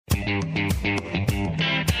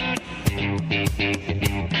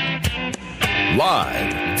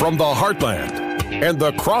Live from the heartland and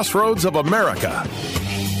the crossroads of America,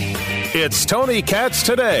 it's Tony Katz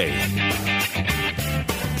Today.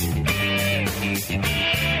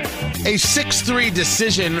 A 6-3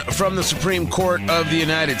 decision from the Supreme Court of the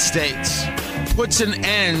United States puts an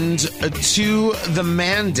end to the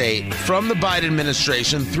mandate from the Biden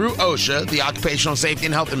administration through OSHA, the Occupational Safety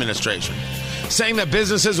and Health Administration, saying that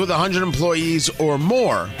businesses with 100 employees or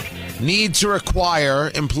more need to require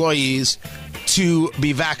employees to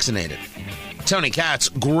be vaccinated. Tony Katz,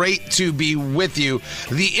 great to be with you.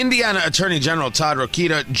 The Indiana Attorney General, Todd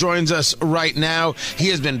Rokita, joins us right now. He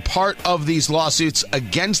has been part of these lawsuits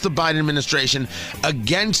against the Biden administration,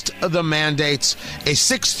 against the mandates. A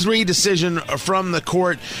 6-3 decision from the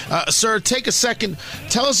court. Sir, take a second.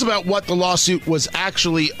 Tell us about what the lawsuit was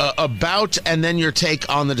actually about, and then your take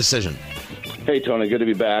on the decision. Hey, Tony, good to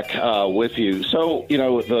be back with you. So, you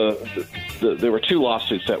know, there were two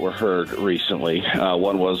lawsuits that were heard recently.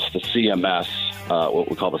 One was the CMS, what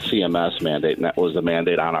we call the CMS mandate, and that was the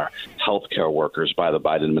mandate on our healthcare workers by the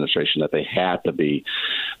Biden administration that they had to be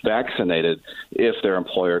vaccinated if their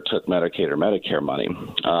employer took Medicaid or Medicare money.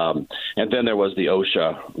 And then there was the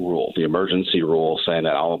OSHA rule, the emergency rule, saying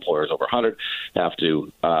that all employers over 100 have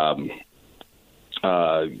to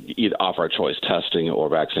either offer a choice testing or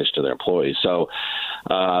vaccination to their employees. So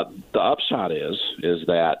the upshot is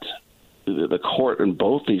that the court in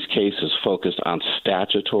both these cases focused on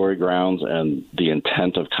statutory grounds and the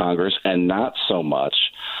intent of Congress, and not so much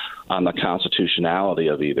on the constitutionality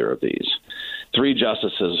of either of these. Three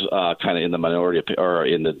justices kind of in the minority or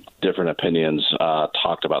in the different opinions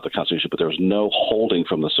talked about the Constitution, but there was no holding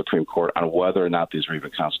from the Supreme Court on whether or not these were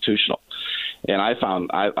even constitutional. And I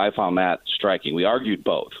found that striking. We argued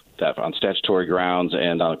both, that on statutory grounds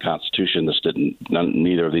and on the Constitution,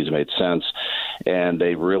 neither of these made sense, and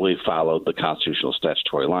they really followed the constitutional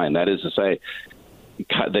statutory line. That is to say,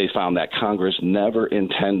 they found that Congress never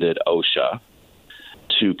intended OSHA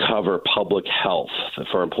to cover public health,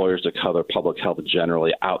 for employers to cover public health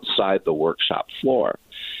generally outside the workshop floor.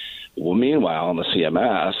 Well, meanwhile, in the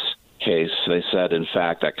CMS case, they said, in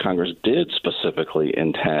fact, that Congress did specifically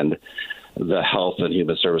intend the Health and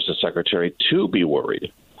Human Services Secretary to be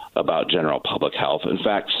worried about general public health. In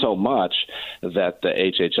fact, so much that the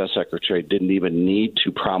HHS Secretary didn't even need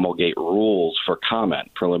to promulgate rules for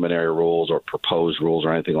comment, preliminary rules or proposed rules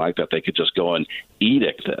or anything like that. They could just go and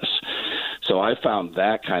edict this. So I found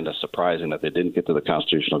that kind of surprising that they didn't get to the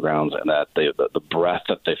constitutional grounds, and that the breadth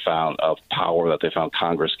that they found of power that they found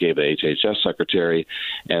Congress gave the HHS Secretary,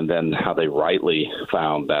 and then how they rightly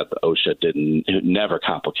found that the OSHA never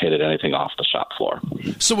complicated anything off the shop floor.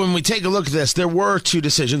 So when we take a look at this, there were two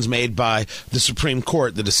decisions made by the Supreme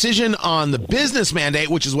Court. The decision on the business mandate,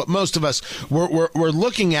 which is what most of us were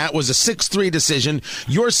looking at, was a 6-3 decision.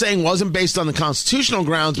 You're saying wasn't based on the constitutional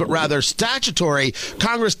grounds, but rather statutory.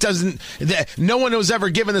 Congress doesn't... No one was ever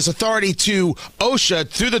given this authority to OSHA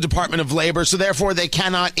through the Department of Labor, so therefore they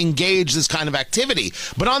cannot engage this kind of activity.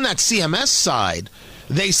 But on that CMS side,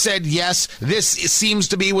 they said, yes, this seems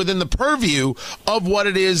to be within the purview of what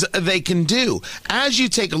it is they can do. As you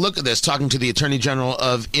take a look at this, talking to the Attorney General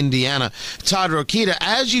of Indiana, Todd Rokita,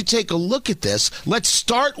 as you take a look at this, let's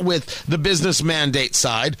start with the business mandate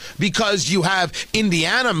side, because you have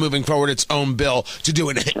Indiana moving forward its own bill to do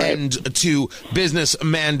an end to business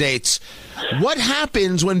mandates. What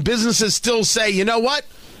happens when businesses still say, you know what,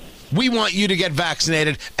 we want you to get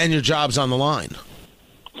vaccinated and your job's on the line?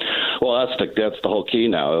 Well, that's the whole key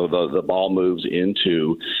now. The ball moves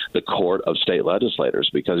into the court of state legislators,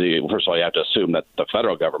 because first of all, you have to assume that the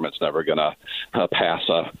federal government's never going to pass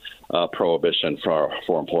a prohibition for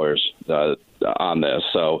employers on this.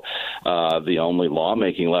 So the only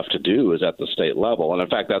lawmaking left to do is at the state level. And in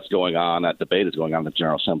fact, that's going on. That debate is going on in the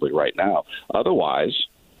General Assembly right now. Otherwise,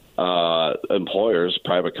 employers,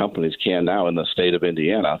 private companies can now in the state of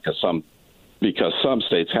Indiana, because some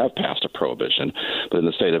states have passed a prohibition, but in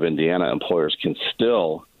the state of Indiana, employers can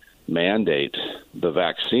still mandate the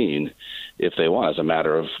vaccine if they want, as a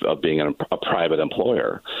matter of being a private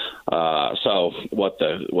employer. So what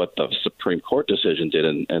the Supreme Court decision did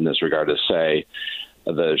in this regard is say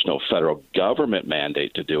that there's no federal government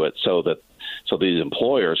mandate to do it, so these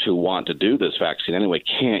employers who want to do this vaccine anyway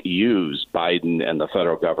can't use Biden and the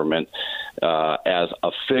federal government as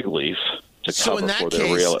a fig leaf to cover for their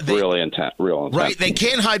real intent. Right. They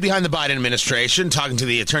can't hide behind the Biden administration, talking to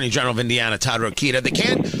the Attorney General of Indiana, Todd Rokita. They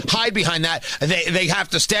can't hide behind that. They have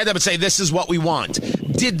to stand up and say, this is what we want.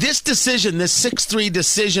 Did this decision, this 6-3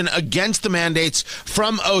 decision against the mandates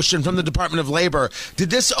from OSHA and from the Department of Labor, did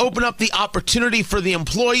this open up the opportunity for the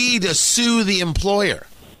employee to sue the employer?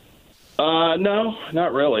 No,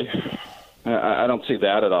 not really. I don't see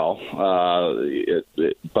that at all.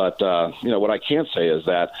 But what I can say is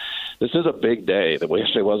that this is a big day. The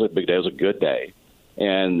yesterday was a big day. It was a good day.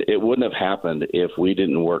 And it wouldn't have happened if we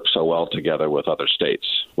didn't work so well together with other states,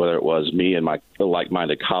 whether it was me and my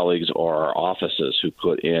like-minded colleagues or our offices who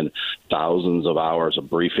put in thousands of hours of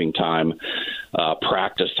briefing time,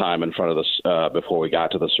 practice time in front of us before we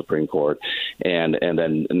got to the Supreme Court, and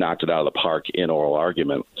then knocked it out of the park in oral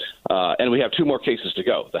argument. And we have 2 more cases to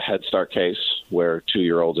go. The Head Start case, where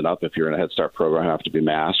 2-year-olds and up, if you're in a Head Start program, have to be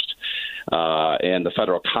masked. And the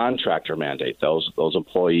federal contractor mandate, those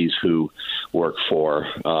employees who work for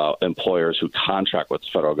employers who contract with the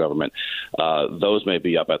federal government, those may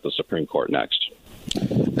be up at the Supreme Court next.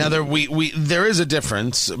 Now, there is a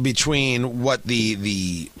difference between what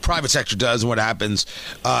the private sector does and what happens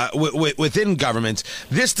within government.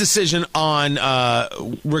 This decision on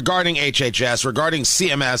regarding HHS, regarding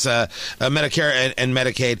CMS, Medicare and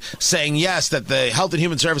Medicaid, saying yes, that the Health and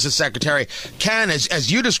Human Services Secretary can,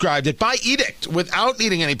 as you described it, by edict, without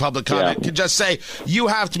needing any public comment, can just say, you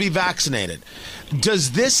have to be vaccinated.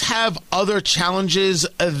 Does this have other challenges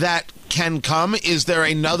that can come? Is there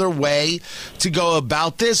another way to go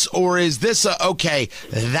about this, or is this okay,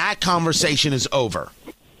 that conversation is over?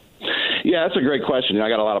 Yeah, that's a great question. I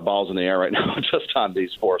got a lot of balls in the air right now just on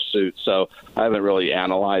these 4 suits, so I haven't really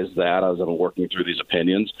analyzed that as I'm working through these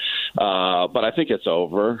opinions. But I think it's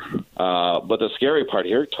over. But the scary part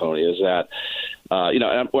here, Tony, is that,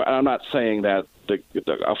 I'm not saying that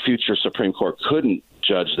a future Supreme Court couldn't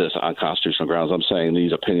judge this on constitutional grounds. I'm saying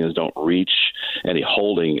these opinions don't reach any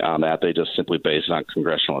holding on that. They just simply base it on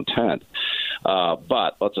congressional intent.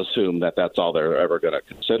 But let's assume that that's all they're ever going to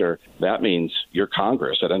consider. That means your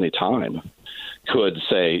Congress at any time could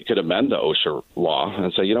amend the OSHA law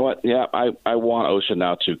and say, you know what? Yeah, I want OSHA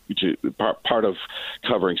now to part of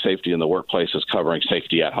covering safety in the workplace is covering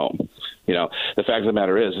safety at home. The fact of the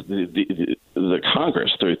matter is the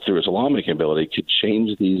Congress, through its lawmaking ability, could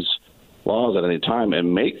change these laws at any time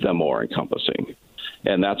and make them more encompassing.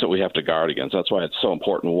 And that's what we have to guard against. That's why it's so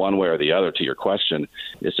important, one way or the other, to your question,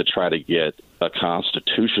 is to try to get a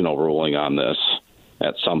constitutional ruling on this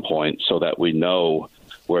at some point so that we know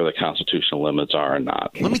where the constitutional limits are and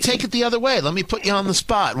not. Let me take it the other way. Let me put you on the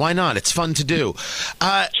spot. Why not? It's fun to do.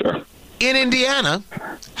 Sure. In Indiana,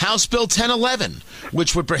 House Bill 1011,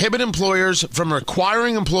 which would prohibit employers from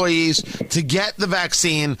requiring employees to get the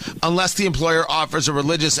vaccine unless the employer offers a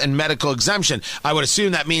religious and medical exemption. I would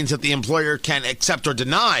assume that means that the employer can accept or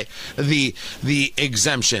deny the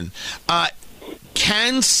exemption.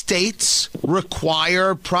 Can states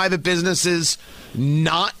require private businesses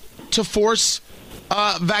not to force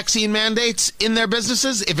vaccine mandates in their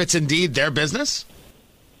businesses if it's indeed their business?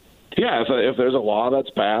 Yeah, if there's a law that's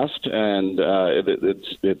passed and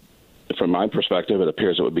from my perspective, it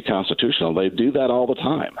appears it would be constitutional. They do that all the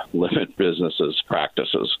time, limit businesses'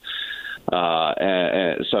 practices.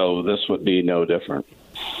 And so this would be no different.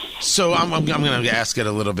 So I'm going to ask it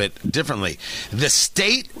a little bit differently. The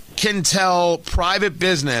state can tell private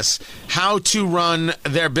business how to run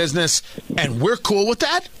their business, and we're cool with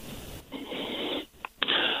that?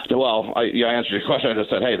 Well, I answered your question. I just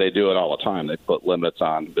said, hey, they do it all the time. They put limits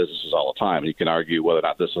on businesses all the time. You can argue whether or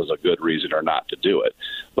not this is a good reason or not to do it,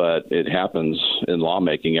 but it happens in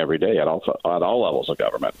lawmaking every day at all levels of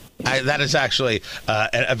government. That is actually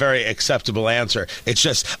a very acceptable answer. It's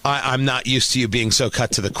just I'm not used to you being so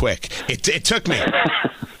cut to the quick. It took me.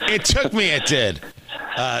 It did.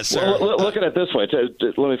 Well, look at it this way.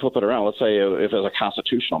 Let me flip it around. Let's say if it's a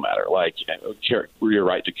constitutional matter, like your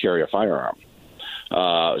right to carry a firearm.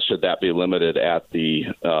 Should that be limited at the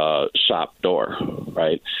shop door,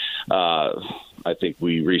 right? I think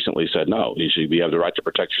we recently said no. You have the right to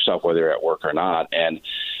protect yourself whether you're at work or not, and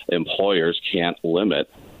employers can't limit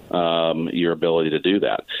your ability to do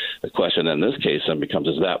that. The question in this case then becomes,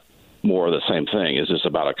 is that more of the same thing? Is this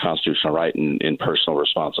about a constitutional right in personal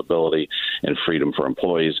responsibility and freedom for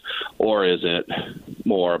employees, or is it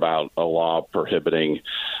more about a law prohibiting,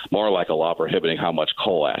 more like a law prohibiting how much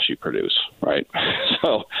coal ash you produce, right?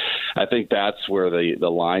 So I think that's where the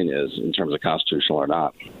line is in terms of constitutional or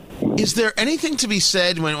not. Is there anything to be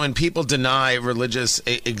said when people deny religious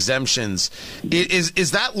exemptions?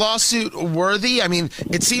 Is that lawsuit worthy? I mean,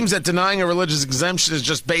 it seems that denying a religious exemption is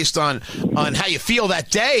just based on how you feel that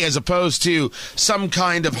day, as opposed to some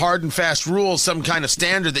kind of hard and fast rule, some kind of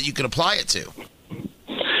standard that you can apply it to.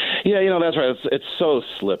 Yeah, that's right. It's so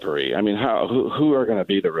slippery. I mean, who are going to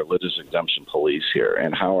be the religious exemption police here,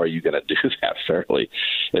 and how are you going to do that fairly?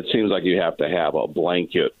 It seems like you have to have a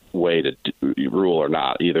blanket way to rule or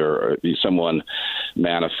not. Either someone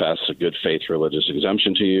manifests a good faith religious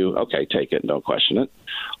exemption to you, okay, take it and don't question it,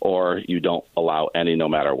 or you don't allow any, no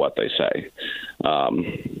matter what they say.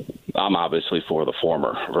 I'm obviously for the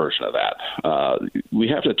former version of that. We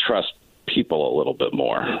have to trust people a little bit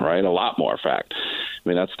more, right? A lot more, in fact. I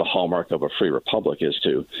mean, that's the hallmark of a free republic, is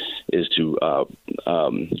to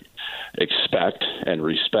expect and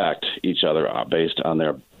respect each other based on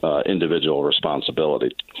their individual responsibility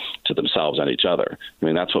to themselves and each other. I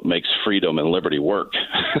mean, that's what makes freedom and liberty work.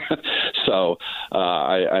 So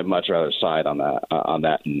I'd much rather side on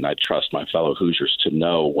that, and I trust my fellow Hoosiers to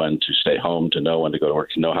know when to stay home, to know when to go to work,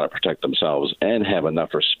 to know how to protect themselves, and have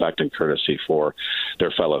enough respect and courtesy for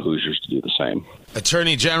their fellow Hoosiers to do the same.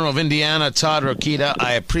 Attorney General of Indiana, Todd Rokita,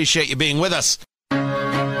 I appreciate you being with us.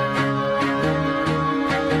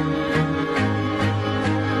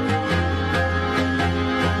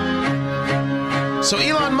 So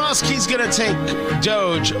Elon Musk, he's going to take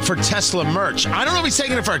Doge for Tesla merch. I don't know if he's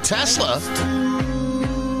taking it for a Tesla.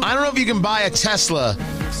 I don't know if you can buy a Tesla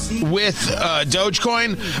with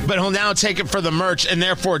Dogecoin, but he'll now take it for the merch, and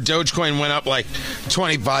therefore Dogecoin went up like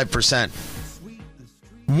 25%.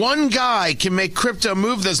 One guy can make crypto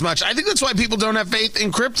move this much. I think that's why people don't have faith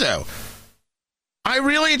in crypto. I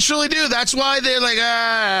really and truly do. That's why they're like,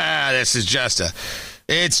 this is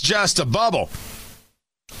it's just a bubble.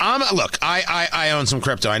 Look, I own some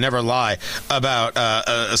crypto. I never lie about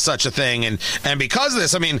such a thing. And because of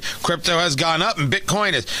this, I mean, crypto has gone up, and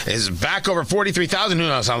Bitcoin is back over 43,000. Who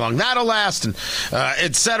knows how long that'll last, and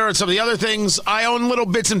et cetera. And some of the other things, I own little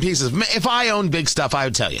bits and pieces. If I owned big stuff, I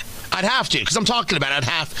would tell you. I'd have to, because I'm talking about it.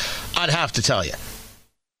 I'd have to tell you.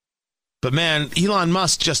 But man, Elon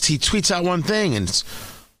Musk he tweets out one thing, and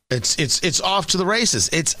it's off to the races.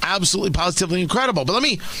 It's absolutely positively incredible. But let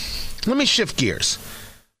me shift gears.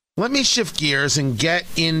 Let me shift gears and get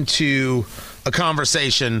into a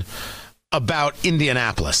conversation about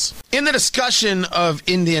Indianapolis. In the discussion of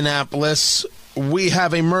Indianapolis, we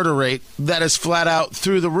have a murder rate that is flat out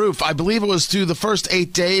through the roof. I believe it was through the first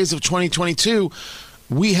 8 days of 2022,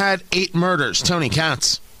 we had 8 murders. Tony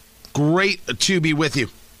Katz, great to be with you.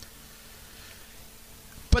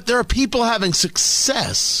 But there are people having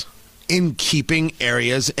success in keeping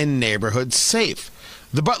areas and neighborhoods safe.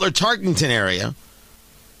 The Butler-Tarkington area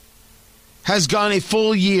has gone a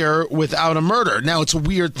full year without a murder. Now, it's a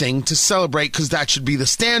weird thing to celebrate because that should be the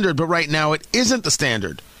standard, but right now it isn't the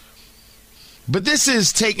standard. But this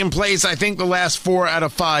has taken place, I think, the last 4 out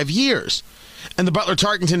of 5 years. And the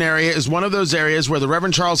Butler-Tarkington area is one of those areas where the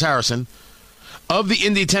Reverend Charles Harrison of the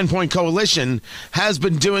Indy 10-Point Coalition has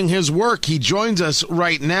been doing his work. He joins us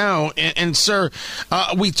right now. And sir,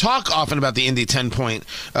 we talk often about the Indy 10-Point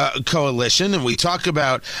Coalition, and we talk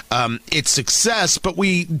about its success, but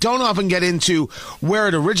we don't often get into where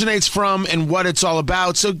it originates from and what it's all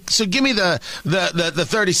about. So give me the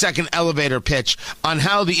 30-second elevator pitch on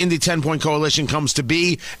how the Indy 10-Point Coalition comes to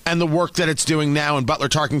be and the work that it's doing now in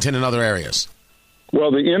Butler-Tarkington and other areas.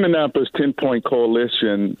 Well, the Indianapolis 10-Point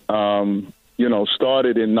Coalition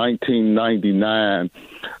started in 1999,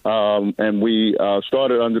 and we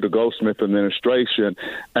started under the Goldsmith administration,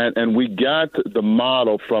 and we got the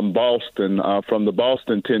model from Boston, from the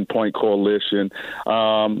Boston 10-Point Coalition,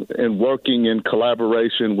 and working in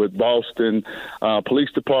collaboration with Boston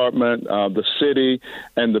Police Department, the city,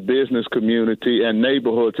 and the business community and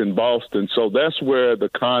neighborhoods in Boston. So that's where the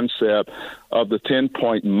concept of the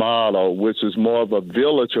 10-point model, which is more of a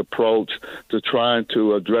village approach to trying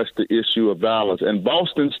to address the issue of violence. And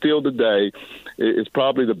Boston still today is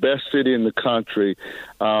probably the best city in the country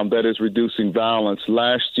that is reducing violence.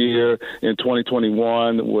 Last year in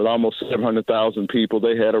 2021, with almost 700,000 people,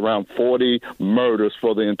 they had around 40 murders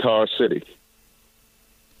for the entire city.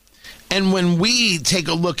 And when we take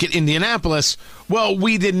a look at Indianapolis, well,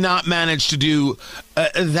 we did not manage to do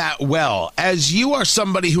that well. As you are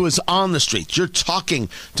somebody who is on the streets, you're talking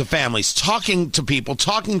to families, talking to people,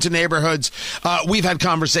 talking to neighborhoods. We've had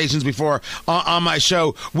conversations before on my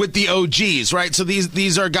show with the OGs, right? So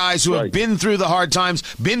these are guys who have been through the hard times,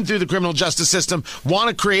 been through the criminal justice system, want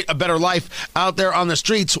to create a better life out there on the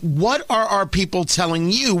streets. What are our people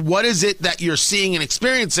telling you? What is it that you're seeing and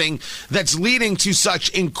experiencing that's leading to such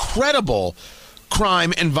incredible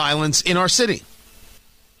crime and violence in our city?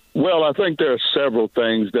 Well, I think there are several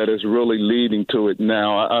things that is really leading to it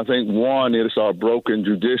now. I think one is our broken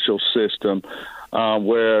judicial system,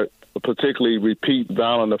 where particularly repeat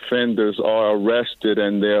violent offenders are arrested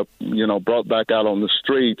and they're, brought back out on the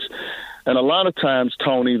streets. And a lot of times,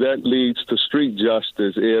 Tony, that leads to street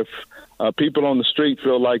justice. If people on the street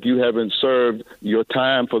feel like you haven't served your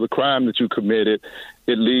time for the crime that you committed,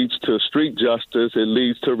 it leads to street justice. It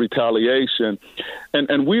leads to retaliation.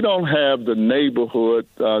 And we don't have the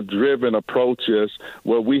neighborhood-driven approaches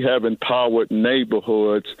where we have empowered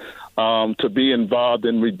neighborhoods to be involved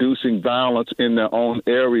in reducing violence in their own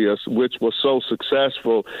areas, which was so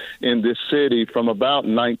successful in this city from about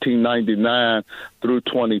 1999 through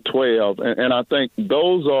 2012. And I think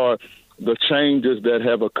those are the changes that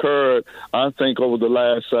have occurred, I think, over the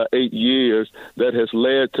last 8 years that has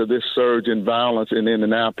led to this surge in violence in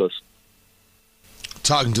Indianapolis.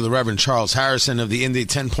 Talking to the Reverend Charles Harrison of the Indy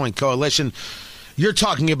 10-Point Coalition. You're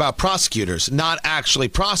talking about prosecutors not actually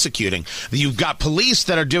prosecuting. You've got police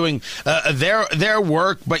that are doing their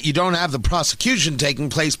work, but you don't have the prosecution taking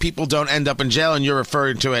place. People don't end up in jail, and you're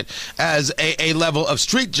referring to it as a level of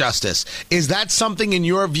street justice. Is that something, in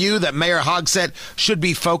your view, that Mayor Hogsett should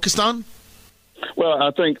be focused on? Well,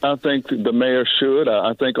 I think the mayor should.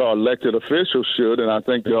 I think our elected officials should, and I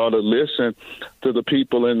think they ought to listen to the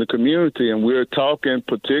people in the community. And we're talking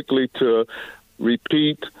particularly to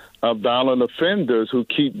repeat violent offenders who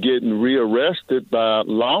keep getting rearrested by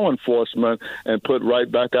law enforcement and put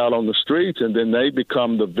right back out on the streets, and then they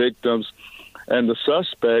become the victims and the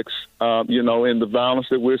suspects, in the violence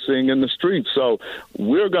that we're seeing in the streets. So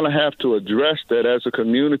we're going to have to address that as a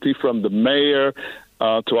community, from the mayor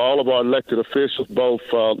to all of our elected officials, both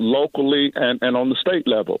locally and on the state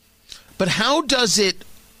level. But how does it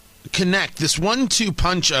connect, this 1-2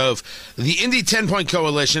 punch of the Indy 10-Point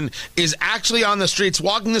Coalition is actually on the streets,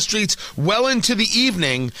 walking the streets well into the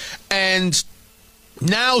evening, and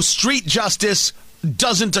now street justice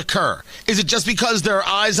doesn't occur? Is it just because there are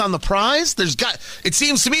eyes on the prize? It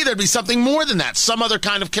seems to me there'd be something more than that, some other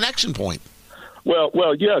kind of connection point.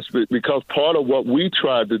 Well, yes, because part of what we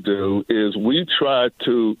tried to do is we tried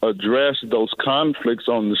to address those conflicts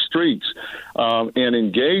on the streets and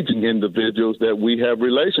engaging individuals that we have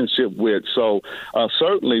relationship with. So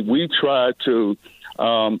certainly we tried to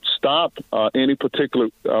stop any particular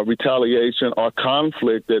retaliation or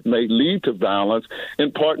conflict that may lead to violence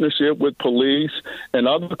in partnership with police and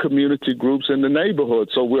other community groups in the neighborhood.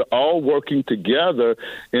 So we're all working together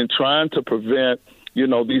in trying to prevent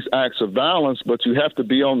these acts of violence, but you have to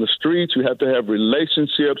be on the streets. You have to have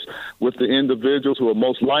relationships with the individuals who are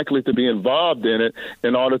most likely to be involved in it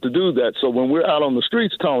in order to do that. So when we're out on the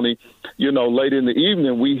streets, Tony, late in the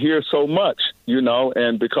evening, we hear so much,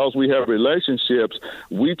 and because we have relationships,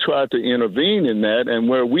 we try to intervene in that. And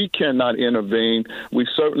where we cannot intervene, we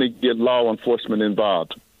certainly get law enforcement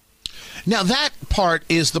involved. Now, that part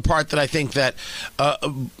is the part that I think that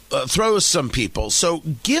throws some people. So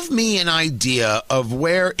give me an idea of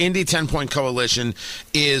where Indy 10-Point Coalition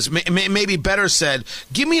is. Maybe better said,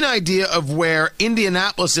 give me an idea of where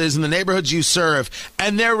Indianapolis is in the neighborhoods you serve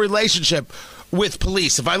and their relationship with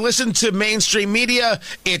police. If I listen to mainstream media,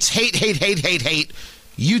 it's hate, hate, hate, hate, hate.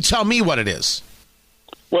 You tell me what it is.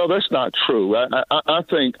 Well, that's not true. I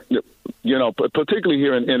think, particularly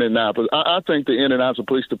here in Indianapolis, I think the Indianapolis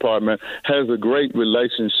Police Department has a great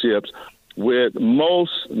relationships with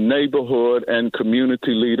most neighborhood and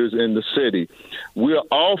community leaders in the city. We are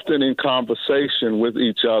often in conversation with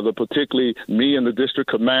each other, particularly me and the district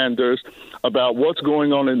commanders, about what's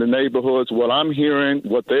going on in the neighborhoods, what I'm hearing,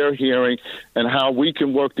 what they're hearing, and how we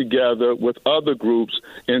can work together with other groups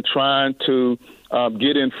in trying to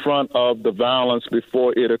get in front of the violence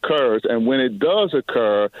before it occurs. And when it does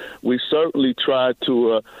occur, we certainly try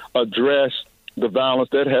to address the violence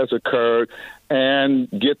that has occurred and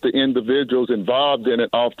get the individuals involved in it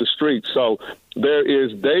off the street. So there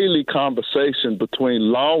is daily conversation between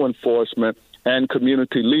law enforcement and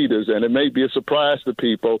community leaders, and it may be a surprise to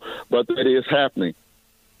people, but it is happening.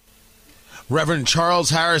 Reverend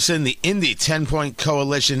Charles Harrison, the Indy 10-Point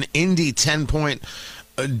Coalition,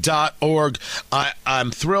 Indy10point.org.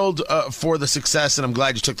 I'm thrilled for the success, and I'm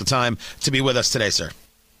glad you took the time to be with us today, sir.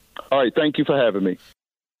 All right. Thank you for having me.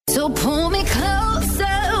 So pull me closer.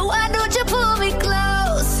 Why don't you pull me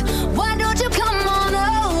close? Why don't you come on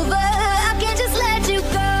over? I can't just let you go.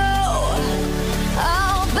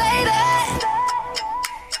 Oh, baby.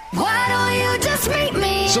 Why don't you just meet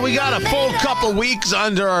me? So we got a full couple weeks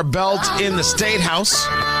under our belt in the State House.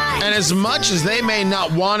 And as much as they may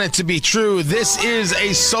not want it to be true, this is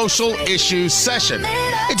a social issues session.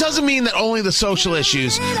 It doesn't mean that only the social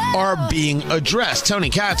issues are being addressed. Tony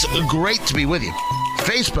Katz, great to be with you.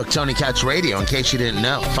 Facebook, Tony Katz Radio, in case you didn't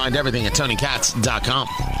know. Find everything at TonyKatz.com.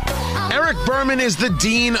 Eric Berman is the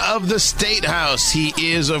Dean of the State House. He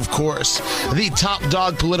is, of course, the top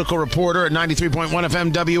dog political reporter at 93.1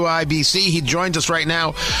 FM WIBC. He joins us right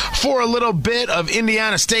now for a little bit of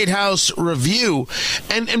Indiana State House review.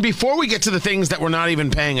 And before we get to the things that we're not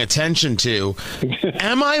even paying attention to,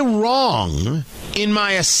 am I wrong in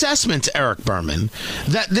my assessment, Eric Berman,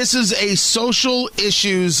 that this is a social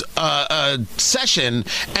issues session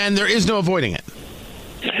and there is no avoiding it?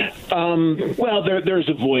 Well, there's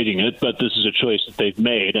avoiding it, but this is a choice that they've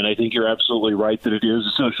made, and I think you're absolutely right that it is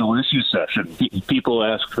a social issue session. People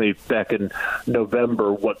asked me back in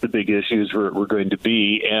November what the big issues were going to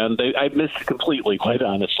be, and I missed it completely, quite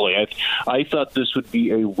honestly. I thought this would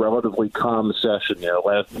be a relatively calm session.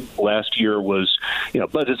 Last year was,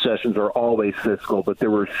 budget sessions are always fiscal, but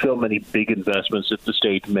there were so many big investments that the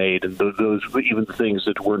state made, and those even the things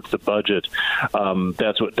that weren't the budget,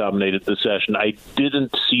 that's what dominated the session. I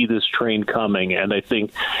didn't see this train coming, and I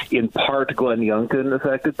think in part Glenn Youngkin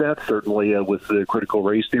affected that, certainly with the critical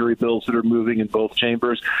race theory bills that are moving in both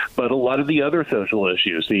chambers, but a lot of the other social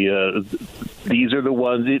issues, these are the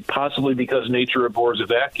ones, possibly because nature abhors a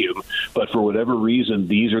vacuum, but for whatever reason,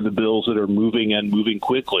 these are the bills that are moving and moving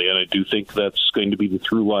quickly, and I do think that's going to be the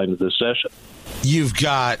through line of this session. You've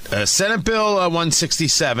got Senate Bill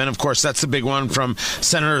 167. Of course, that's the big one from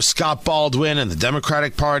Senator Scott Baldwin and the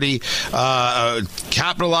Democratic Party,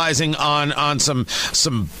 capitalizing on some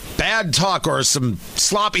bad talk or some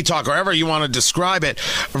sloppy talk, or however you want to describe it,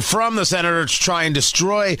 from the senator to try and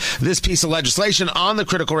destroy this piece of legislation on the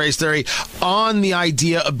critical race theory, on the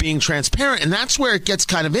idea of being transparent. And that's where it gets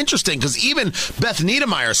kind of interesting, because even Beth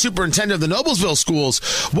Niedermeyer, superintendent of the Noblesville schools,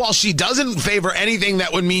 while she doesn't favor anything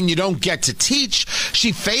that would mean you don't get to teach,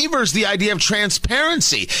 she favors the idea of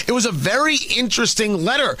transparency. It was a very interesting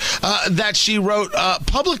letter that she wrote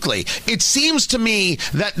publicly. It seems to me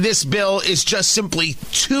that this bill is just simply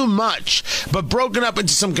too much, but broken up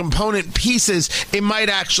into some component pieces, it might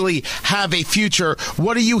actually have a future.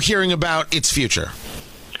 What are you hearing about its future?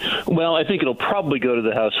 Well, I think it'll probably go to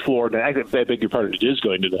the House floor. Now, I beg your pardon, it is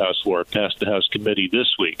going to the House floor. It passed the House committee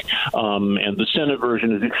this week. And the Senate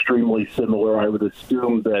version is extremely similar. I would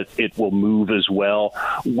assume that it will move as well.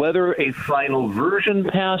 Whether a final version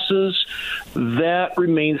passes, that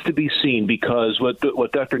remains to be seen, because what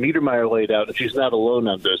Dr. Niedermeyer laid out, and she's not alone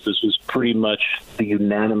on this was pretty much the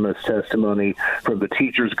unanimous testimony from the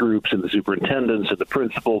teachers groups and the superintendents and the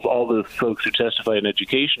principals, all the folks who testify in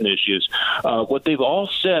education issues. What they've all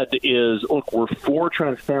said is, look, we're for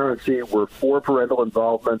transparency, we're for parental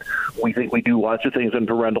involvement. We think we do lots of things in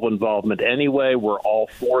parental involvement anyway. We're all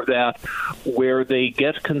for that. Where they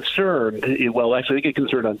get concerned, well, actually, they get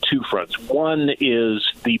concerned on two fronts. One is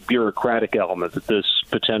the bureaucratic element, that this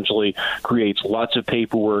potentially creates lots of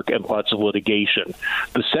paperwork and lots of litigation.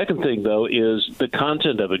 The second thing, though, is the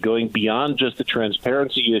content of it, going beyond just the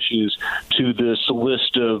transparency issues to this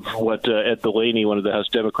list of what Ed Delaney, one of the House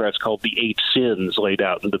Democrats, called the 8 sins laid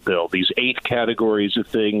out in the bill, these 8 categories of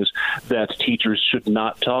things that teachers should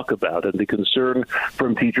not talk about. And the concern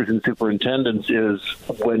from teachers and superintendents is,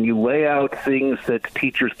 when you lay out things that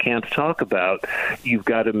teachers can't talk about, you've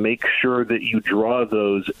got to make sure that you draw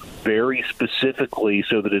those very specifically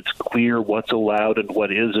so that it's clear what's allowed and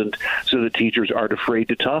what isn't, so that teachers aren't afraid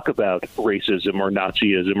to talk about racism or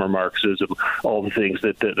Nazism or Marxism, all the things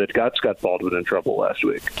that got Scott Baldwin in trouble last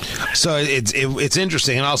week. So it's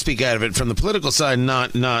interesting, and I'll speak out of it from the political side,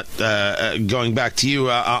 not going back to you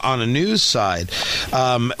on a news side,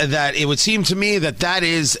 that it would seem to me that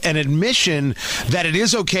is an admission that it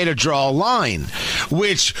is okay to draw a line,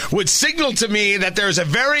 which would signal to me that there's a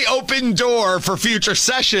very open door for future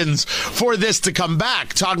sessions for this to come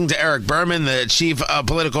back. Talking to Eric Berman, the chief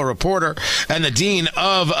political reporter and the dean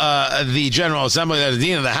of the General Assembly, the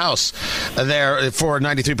dean of the House there for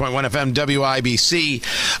 93.1 FM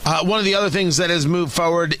WIBC. One of the other things that has moved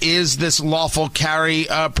forward is this lawful carry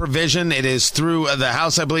provision. It is through the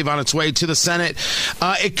House, I believe, on its way to the Senate.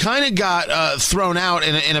 It kind of got thrown out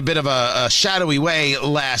in a bit of a shadowy way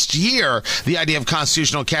last year, the idea of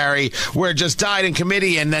constitutional carry, where it just died in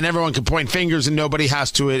committee and then everyone can point fingers and nobody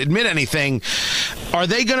has to admit anything. Are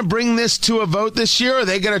they going to bring this to a vote this year, or are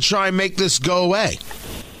they going to try and make this go away?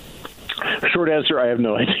 Short answer, I have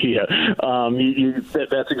no idea.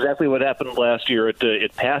 That's exactly what happened last year.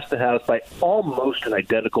 It passed the House by almost an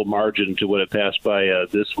identical margin to what it passed by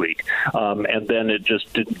this week. And then it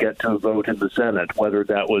just didn't get to a vote in the Senate, whether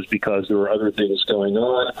that was because there were other things going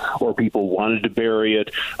on or people wanted to bury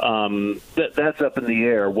it. That's up in the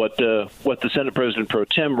air. What the Senate President Pro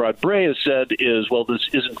Tem Rod Bray has said is, well, this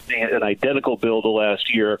isn't an identical bill to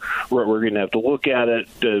last year. We're going to have to look at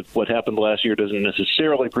it. What happened last year doesn't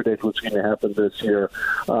necessarily predict what's going to happen this year.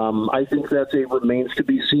 I think that remains to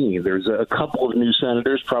be seen. There's a couple of new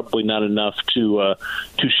senators, probably not enough to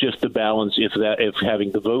shift the balance if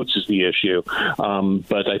having the votes is the issue.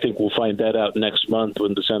 But I think we'll find that out next month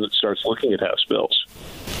when the Senate starts looking at House bills.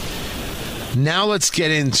 Now let's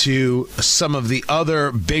get into some of the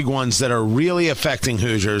other big ones that are really affecting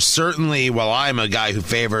Hoosiers. Certainly, while I'm a guy who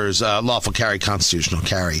favors lawful carry, constitutional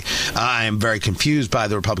carry, I am very confused by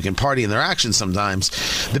the Republican Party and their actions sometimes.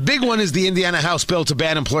 The big one is the Indiana House bill to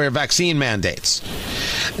ban employer vaccine mandates.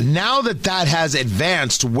 Now that has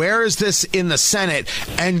advanced, where is this in the Senate?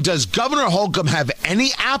 And does Governor Holcomb have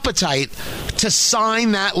any appetite to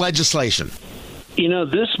sign that legislation?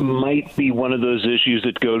 This might be one of those issues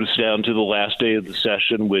that goes down to the last day of the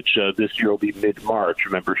session, which this year will be mid-March.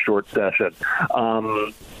 Remember, short session.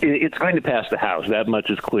 It's going to pass the House. That much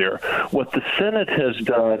is clear. What the Senate has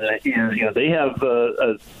done is, they have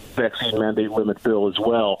a vaccine mandate limit bill as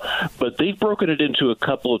well, but they've broken it into a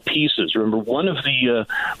couple of pieces. Remember, one of the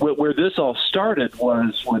where this all started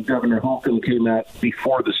was when Governor Holcomb came out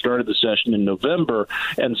before the start of the session in November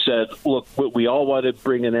and said, look, we all want to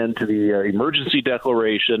bring an end to the emergency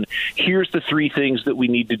declaration. Here's the three things that we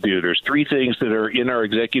need to do. There's three things that are in our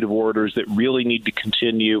executive orders that really need to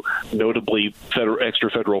continue, notably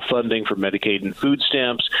extra federal funding for Medicaid and food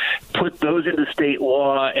stamps. Put those into state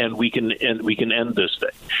law, and we can end this thing.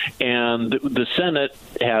 And the Senate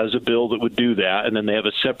has a bill that would do that, and then they have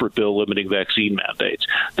a separate bill limiting vaccine mandates.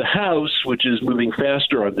 The House, which is moving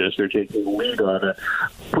faster on this, they're taking the lead on it,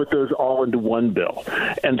 put those all into one bill.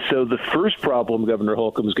 And so the first problem Governor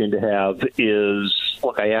Holcomb is going to have is,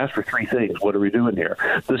 look, I asked for three things. What are we doing here?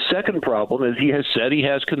 The second problem is he has said he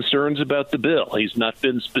has concerns about the bill. He's not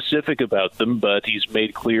been specific about them, but he's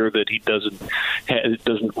made clear that he doesn't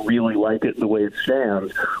really like it the way it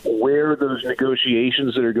stands. Where those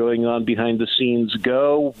negotiations that are going on behind the scenes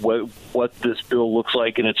go, what this bill looks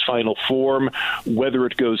like in its final form, whether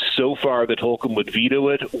it goes so far that Holcomb would veto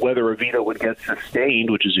it, whether a veto would get sustained,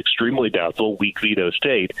 which is extremely doubtful, weak veto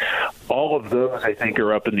state, all of those, I think,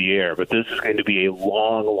 are up in the air. But this is going to be a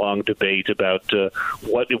long debate about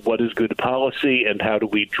what is good policy and how do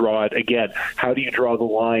we draw it. Again, how do you draw the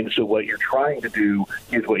line so what you're trying to do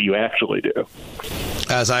is what you actually do?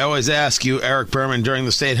 As I always ask you, Eric Berman, during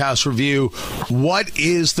the State House review, what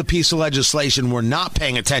is the piece of legislation we're not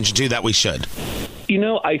paying attention to that we should?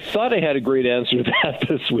 I thought I had a great answer to that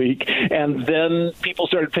this week, and then people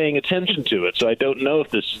started paying attention to it, so I don't know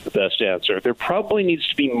if this is the best answer. There probably needs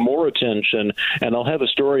to be more attention, and I'll have a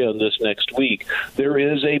story on this next week. There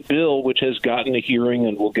is a bill which has gotten a hearing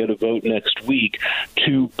and will get a vote next week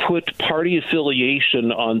to put party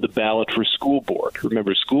affiliation on the ballot for school board.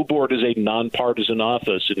 Remember, school board is a nonpartisan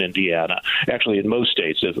office in Indiana. Actually, in most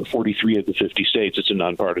states, 43 of the 50 states, it's a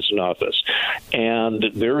nonpartisan office. And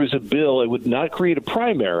there is a bill, it would not create a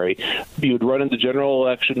primary. You would run in the general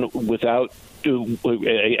election without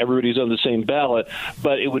everybody's on the same ballot,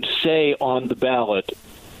 but it would say on the ballot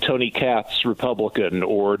Tony Katz, Republican,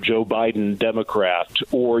 or Joe Biden, Democrat,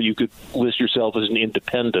 or you could list yourself as an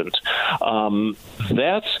independent.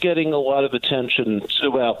 That's getting a lot of attention.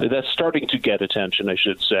 Well, that's starting to get attention, I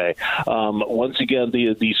should say. Once again,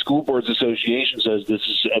 the School Boards Association says this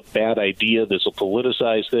is a bad idea. This will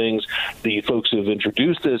politicize things. The folks who have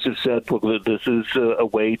introduced this have said, look, this is a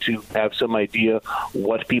way to have some idea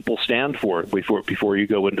what people stand for before you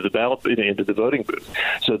go into the ballot, into the voting booth.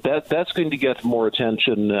 So that's going to get more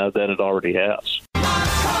attention than it already has.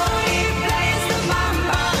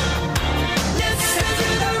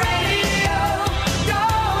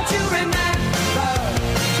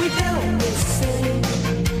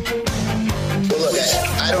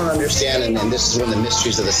 I don't understand, and this is one of the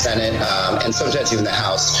mysteries of the Senate, and sometimes even the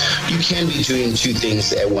House. You can be doing two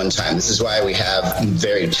things at one time. This is why we have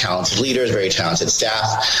very talented leaders, very talented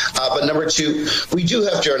staff. But number two, we do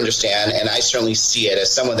have to understand, and I certainly see it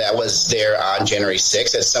as someone that was there on January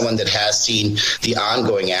 6th, as someone that has seen the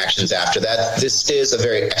ongoing actions after that. This is a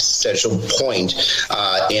very existential point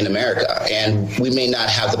in America, and we may not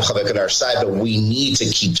have the public on our side, but we need to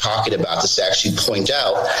keep talking about this to actually point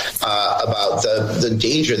out about the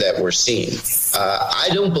danger that we're seeing. I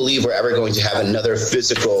don't believe we're ever going to have another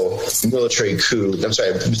physical military coup. I'm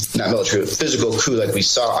sorry, not military, physical coup like we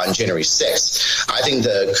saw on January 6th. I think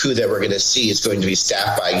the coup that we're going to see is going to be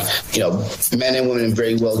staffed by, men and women in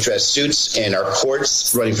very well-dressed suits in our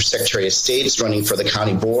courts, running for Secretary of State, running for the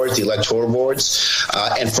county boards, the electoral boards,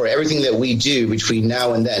 and for everything that we do between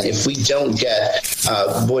now and then. If we don't get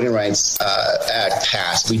Voting Rights Act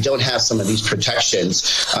passed, we don't have some of these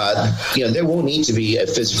protections, there won't need to be a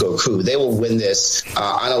physical coup. They will win this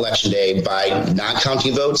on Election Day by not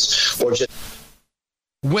counting votes or just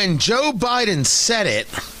when Joe Biden said it,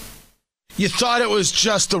 you thought it was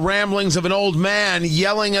just the ramblings of an old man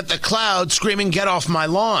yelling at the cloud, screaming, "Get off my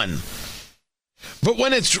lawn." But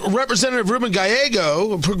when it's Representative Ruben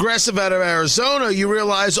Gallego, a progressive out of Arizona, you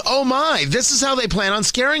realize, oh my, this is how they plan on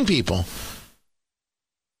scaring people.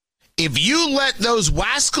 If you let those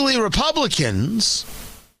wascally Republicans,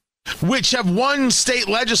 which have won state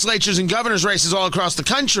legislatures and governor's races all across the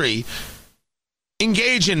country,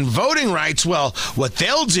 engage in voting rights, well, what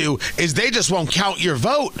they'll do is they just won't count your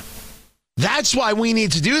vote. That's why we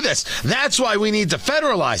need to do this. That's why we need to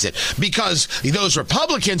federalize it, because those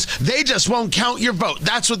Republicans, they just won't count your vote.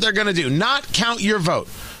 That's what they're going to do, not count your vote.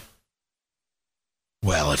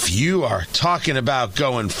 Well, if you are talking about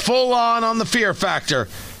going full on the fear factor,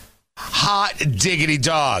 hot diggity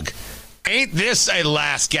dog. Ain't this a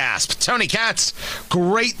last gasp? Tony Katz,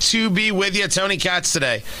 great to be with you. Tony Katz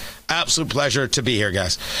today. Absolute pleasure to be here,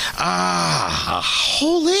 guys.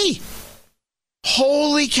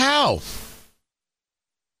 Holy cow.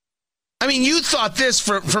 I mean, you thought this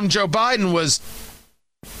from Joe Biden was,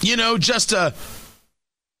 just a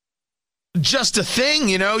thing,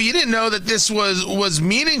 you didn't know that this was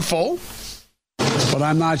meaningful. But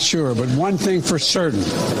I'm not sure. But one thing for certain,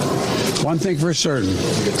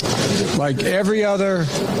 like every other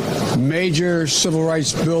major civil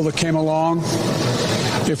rights bill that came along,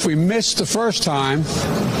 if we missed the first time,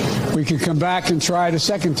 we can come back and try it a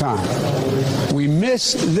second time. We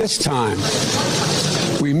missed this time.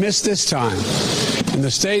 And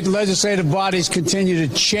the state legislative bodies continue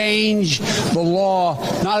to change the law,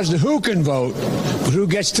 not as to who can vote, but who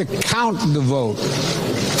gets to count the vote.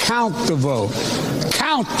 Count the vote.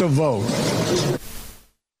 Count the vote.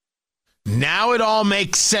 Now it all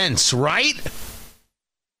makes sense, right?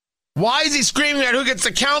 Why is he screaming at who gets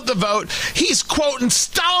to count the vote? He's quoting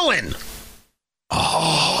Stalin.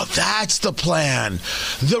 Oh, that's the plan.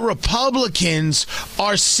 The Republicans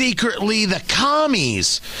are secretly the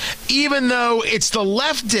commies, even though it's the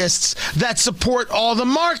leftists that support all the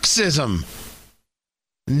Marxism.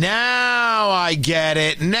 Now I get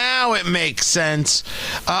it. Now it makes sense.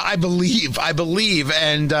 I believe.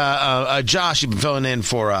 And Josh, you've been filling in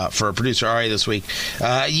for producer Ari this week.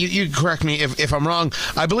 You correct me if I'm wrong.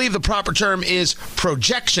 I believe the proper term is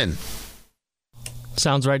projection.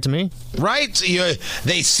 Sounds right to me. Right?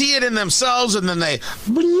 They see it in themselves, and then they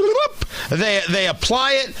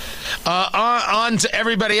apply it on to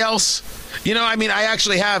everybody else. I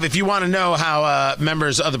actually have, if you want to know how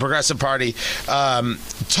members of the Progressive Party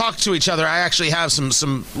talk to each other, I actually have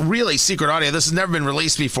some really secret audio. This has never been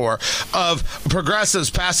released before, of progressives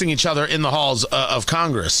passing each other in the halls of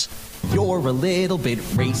Congress. You're a little bit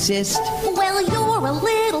racist. Well, you're a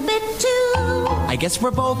little bit too. I guess we're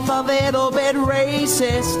both a little bit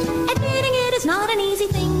racist. Admitting it is not an easy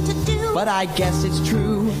thing to do. But I guess it's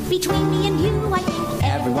true. Between me and you, I think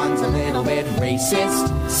everyone's a little bit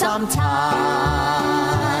racist sometimes.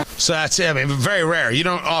 So that's it. I mean, very rare. You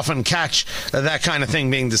don't often catch that kind of thing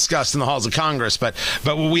being discussed in the halls of Congress. But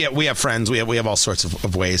we have friends. We have all sorts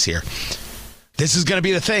of ways here. This is going to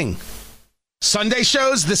be the thing. Sunday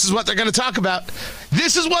shows, this is what they're going to talk about.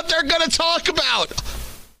 This is what they're going to talk about.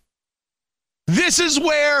 This is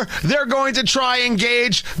where they're going to try and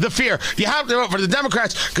gauge the fear. You have to vote for the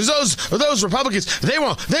Democrats because those Republicans, they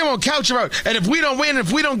won't count your vote. And if we don't win,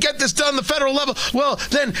 if we don't get this done at the federal level, well,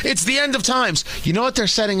 then it's the end of times. You know what they're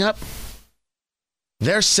setting up?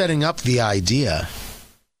 They're setting up the idea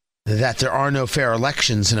that there are no fair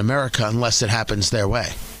elections in America unless it happens their way.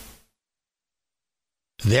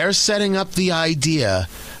 They're setting up the idea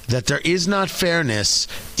that there is not fairness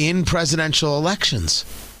in presidential elections.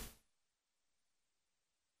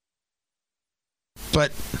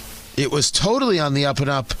 But it was totally on the up and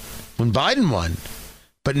up when Biden won.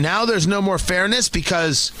 But now there's no more fairness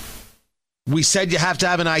because we said you have to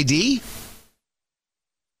have an ID?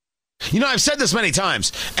 I've said this many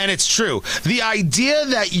times, and it's true. The idea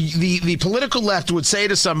that the political left would say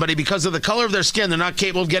to somebody because of the color of their skin, they're not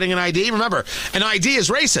capable of getting an ID. Remember, an ID is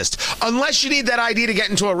racist. Unless you need that ID to get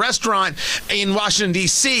into a restaurant in Washington,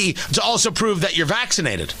 D.C. to also prove that you're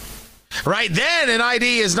vaccinated. Right? Then an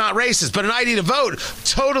ID is not racist, but an ID to vote,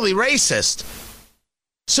 totally racist.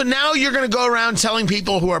 So now you're going to go around telling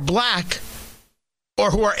people who are black or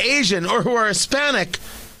who are Asian or who are Hispanic,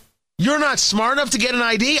 you're not smart enough to get an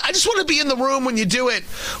ID? I just want to be in the room when you do it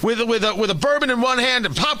with a bourbon in one hand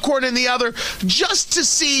and popcorn in the other just to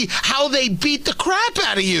see how they beat the crap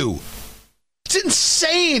out of you. It's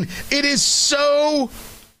insane. It is so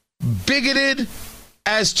bigoted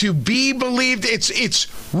as to be believed.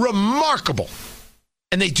 It's remarkable.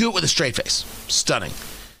 And they do it with a straight face. Stunning.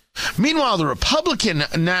 Meanwhile, the Republican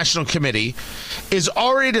National Committee is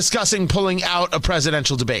already discussing pulling out of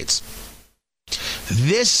presidential debates.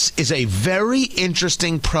 This is a very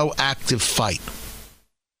interesting proactive fight,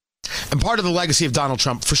 and part of the legacy of Donald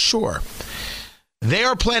Trump for sure. They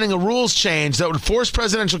are planning a rules change that would force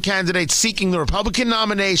presidential candidates seeking the Republican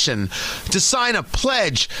nomination to sign a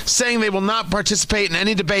pledge saying they will not participate in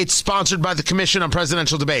any debates sponsored by the Commission on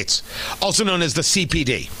Presidential Debates, also known as the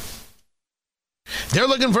CPD. They're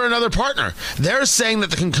looking for another partner. They're saying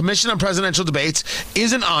that the Commission on Presidential Debates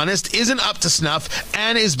isn't honest, isn't up to snuff,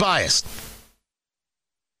 and is biased.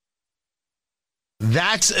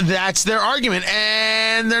 That's their argument,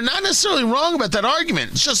 and they're not necessarily wrong about that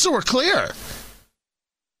argument, just so we're clear.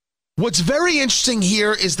 What's very interesting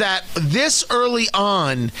here is that this early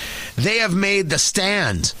on, they have made the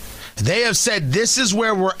stand. They have said, this is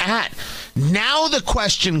where we're at. Now the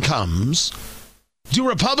question comes, do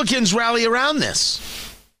Republicans rally around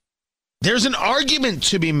this? There's an argument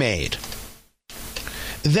to be made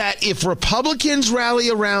that if Republicans rally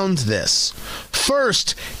around this,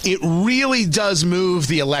 first, it really does move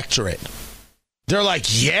the electorate. They're like,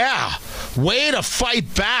 yeah, way to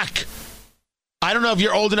fight back. I don't know if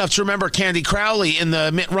you're old enough to remember Candy Crowley in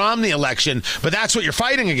the Mitt Romney election, but that's what you're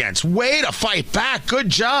fighting against. Way to fight back. Good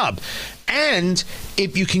job. And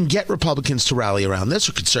if you can get Republicans to rally around this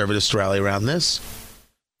or conservatives to rally around this,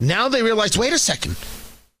 now they realize, wait a second,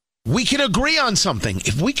 we can agree on something.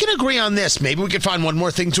 If we can agree on this, maybe we can find one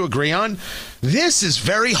more thing to agree on. This is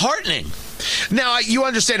very heartening. Now, you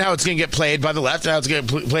understand how it's going to get played by the left, how it's going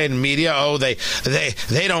to get played in media. Oh, they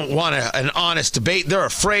don't want an honest debate. They're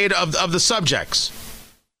afraid of the subjects.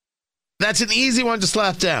 That's an easy one to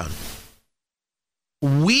slap down.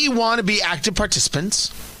 We want to be active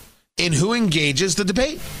participants in who engages the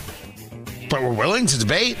debate. But we're willing to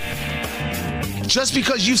debate. Just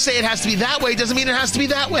because you say it has to be that way doesn't mean it has to be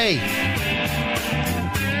that way.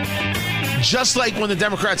 Just like when the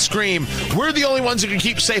Democrats scream, we're the only ones who can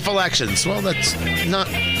keep safe elections. Well, that's not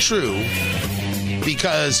true,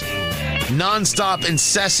 because nonstop,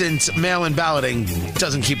 incessant mail-in balloting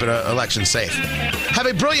doesn't keep an election safe. Have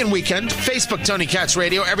a brilliant weekend. Facebook, Tony Katz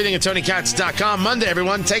Radio, everything at TonyKatz.com. Monday,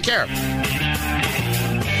 everyone. Take care.